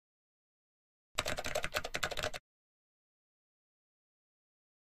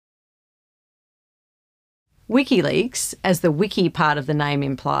WikiLeaks, as the wiki part of the name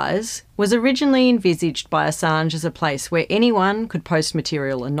implies, was originally envisaged by Assange as a place where anyone could post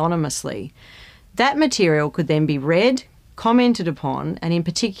material anonymously. That material could then be read, commented upon, and in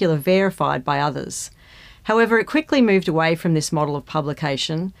particular verified by others. However, it quickly moved away from this model of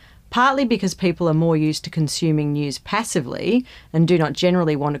publication, partly because people are more used to consuming news passively and do not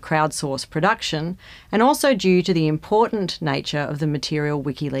generally want to crowdsource production, and also due to the important nature of the material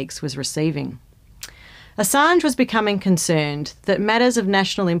WikiLeaks was receiving. Assange was becoming concerned that matters of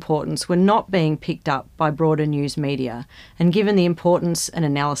national importance were not being picked up by broader news media and given the importance and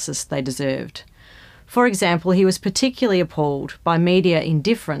analysis they deserved. For example, he was particularly appalled by media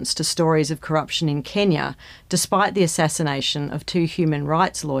indifference to stories of corruption in Kenya, despite the assassination of 2 human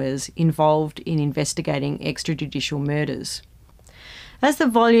rights lawyers involved in investigating extrajudicial murders. As the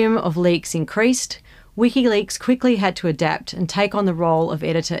volume of leaks increased, WikiLeaks quickly had to adapt and take on the role of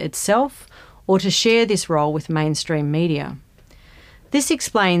editor itself, or to share this role with mainstream media. This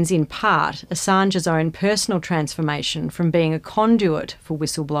explains, in part, Assange's own personal transformation from being a conduit for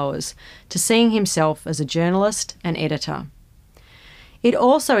whistleblowers to seeing himself as a journalist and editor. It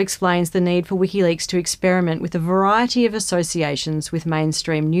also explains the need for WikiLeaks to experiment with a variety of associations with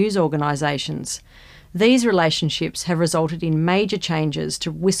mainstream news organisations. These relationships have resulted in major changes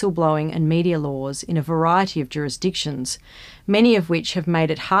to whistleblowing and media laws in a variety of jurisdictions, many of which have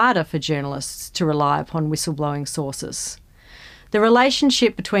made it harder for journalists to rely upon whistleblowing sources. The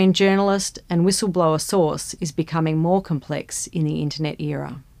relationship between journalist and whistleblower source is becoming more complex in the internet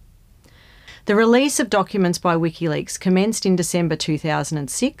era. The release of documents by WikiLeaks commenced in December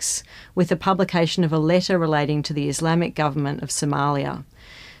 2006 with the publication of a letter relating to the Islamic government of Somalia.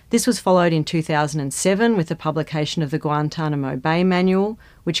 This was followed in 2007 with the publication of the Guantanamo Bay Manual,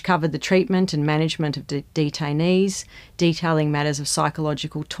 which covered the treatment and management of detainees, detailing matters of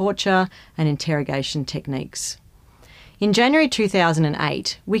psychological torture and interrogation techniques. In January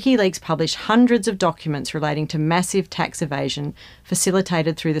 2008, WikiLeaks published hundreds of documents relating to massive tax evasion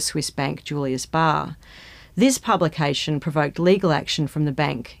facilitated through the Swiss bank Julius Baer. This publication provoked legal action from the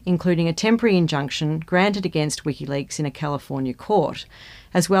bank, including a temporary injunction granted against WikiLeaks in a California court,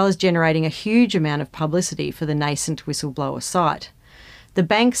 as well as generating a huge amount of publicity for the nascent whistleblower site. The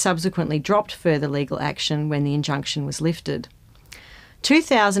bank subsequently dropped further legal action when the injunction was lifted.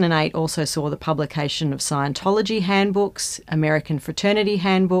 2008 also saw the publication of Scientology handbooks, American fraternity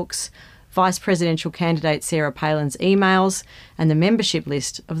handbooks, Vice Presidential candidate Sarah Palin's emails, and the membership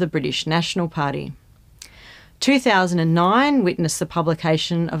list of the British National Party. 2009 witnessed the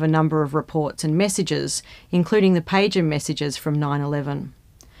publication of a number of reports and messages, including the pager messages from 9/11.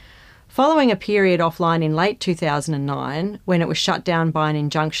 Following a period offline in late 2009, when it was shut down by an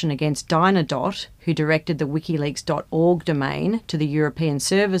injunction against Dynadot, who directed the wikileaks.org domain to the European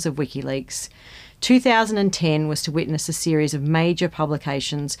servers of WikiLeaks, 2010 was to witness a series of major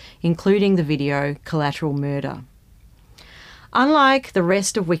publications, including the video Collateral Murder. Unlike the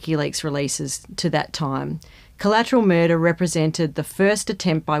rest of WikiLeaks releases to that time, Collateral Murder represented the first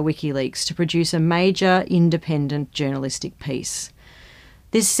attempt by WikiLeaks to produce a major independent journalistic piece.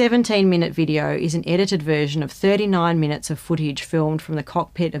 This 17-minute video is an edited version of 39 minutes of footage filmed from the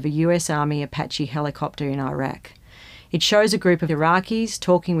cockpit of a US Army Apache helicopter in Iraq. It shows a group of Iraqis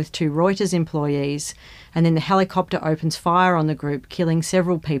talking with 2 Reuters employees, and then the helicopter opens fire on the group, killing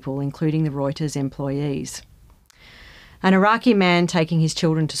several people, including the Reuters employees. An Iraqi man taking his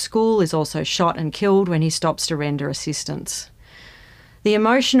children to school is also shot and killed when he stops to render assistance. The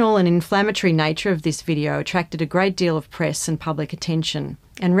emotional and inflammatory nature of this video attracted a great deal of press and public attention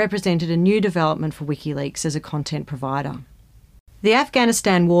and represented a new development for WikiLeaks as a content provider. The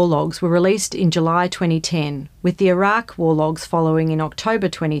Afghanistan war logs were released in July 2010, with the Iraq war logs following in October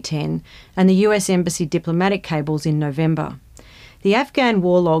 2010 and the US Embassy diplomatic cables in November. The Afghan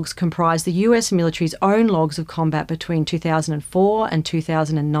war logs comprise the US military's own logs of combat between 2004 and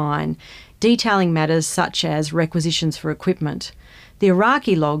 2009, detailing matters such as requisitions for equipment. The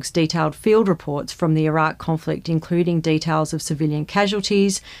Iraqi logs detailed field reports from the Iraq conflict, including details of civilian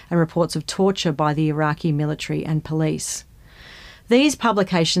casualties and reports of torture by the Iraqi military and police. These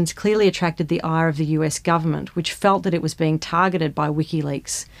publications clearly attracted the ire of the US government, which felt that it was being targeted by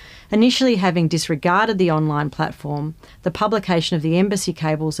WikiLeaks. Initially having disregarded the online platform, the publication of the embassy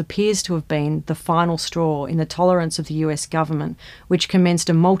cables appears to have been the final straw in the tolerance of the US government, which commenced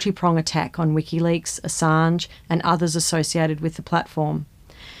a multi-pronged attack on WikiLeaks, Assange, and others associated with the platform.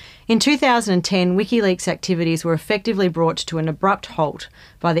 In 2010, WikiLeaks activities were effectively brought to an abrupt halt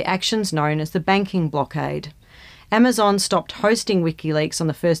by the actions known as the banking blockade. Amazon stopped hosting WikiLeaks on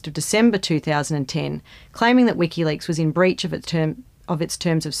the 1st of December 2010, claiming that WikiLeaks was in breach of its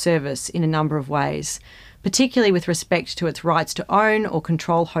terms of service in a number of ways. particularly with respect to its rights to own or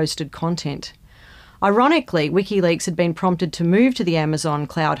control hosted content. Ironically, WikiLeaks had been prompted to move to the Amazon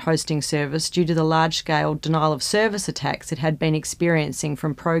cloud hosting service due to the large-scale denial-of-service attacks it had been experiencing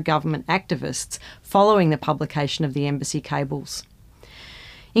from pro-government activists following the publication of the embassy cables.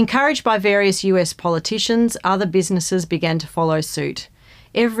 Encouraged by various US politicians, other businesses began to follow suit.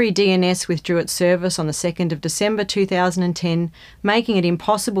 Every DNS withdrew its service on the 2nd of December 2010, making it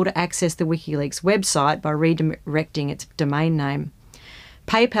impossible to access the WikiLeaks website by redirecting its domain name.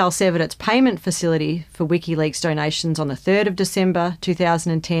 PayPal severed its payment facility for WikiLeaks donations on the 3rd of December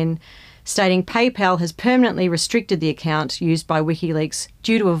 2010, stating PayPal has permanently restricted the account used by WikiLeaks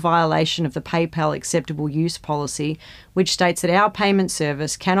due to a violation of the PayPal acceptable use policy, which states that our payment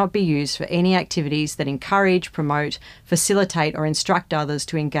service cannot be used for any activities that encourage, promote, facilitate or instruct others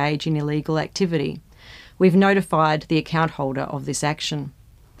to engage in illegal activity. We've notified the account holder of this action.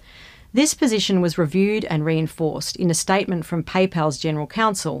 This position was reviewed and reinforced in a statement from PayPal's General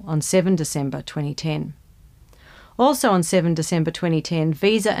Counsel on 7 December 2010. Also on 7 December 2010,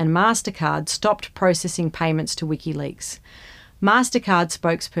 Visa and MasterCard stopped processing payments to WikiLeaks. MasterCard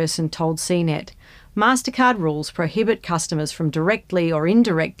spokesperson told CNET, MasterCard rules prohibit customers from directly or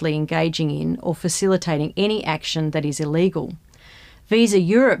indirectly engaging in or facilitating any action that is illegal. Visa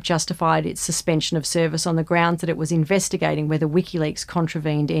Europe justified its suspension of service on the grounds that it was investigating whether WikiLeaks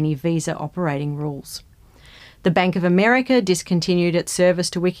contravened any Visa operating rules. The Bank of America discontinued its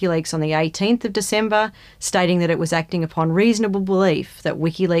service to WikiLeaks on the 18th of December, stating that it was acting upon reasonable belief that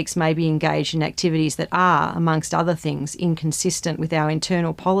WikiLeaks may be engaged in activities that are, amongst other things, inconsistent with our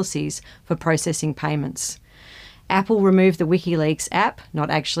internal policies for processing payments. Apple removed the WikiLeaks app, not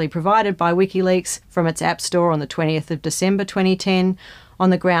actually provided by WikiLeaks, from its App Store on the 20th of December 2010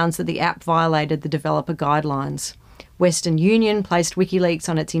 on the grounds that the app violated the developer guidelines. Western Union placed WikiLeaks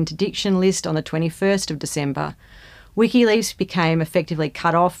on its interdiction list on the 21st of December. WikiLeaks became effectively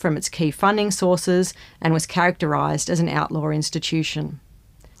cut off from its key funding sources and was characterised as an outlaw institution.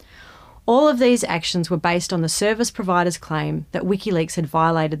 All of these actions were based on the service provider's claim that WikiLeaks had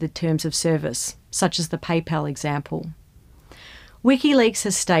violated the terms of service, such as the PayPal example. WikiLeaks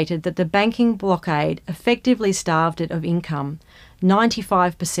has stated that the banking blockade effectively starved it of income,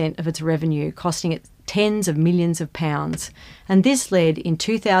 95% of its revenue, costing it tens of millions of pounds, and this led in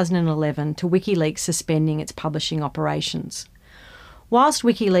 2011 to WikiLeaks suspending its publishing operations. Whilst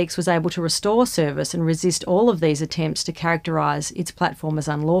WikiLeaks was able to restore service and resist all of these attempts to characterise its platform as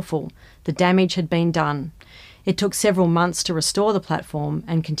unlawful, the damage had been done. It took several months to restore the platform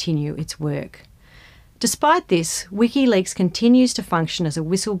and continue its work. Despite this, WikiLeaks continues to function as a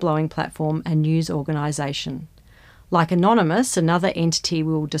whistleblowing platform and news organisation. Like Anonymous, another entity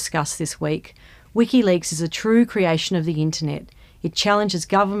we will discuss this week, WikiLeaks is a true creation of the internet. It challenges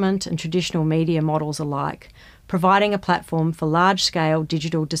government and traditional media models alike, providing a platform for large-scale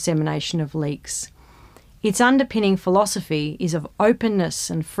digital dissemination of leaks. Its underpinning philosophy is of openness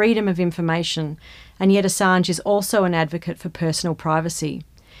and freedom of information, and yet Assange is also an advocate for personal privacy.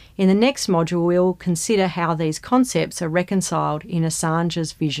 In the next module, we will consider how these concepts are reconciled in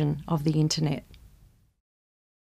Assange's vision of the internet.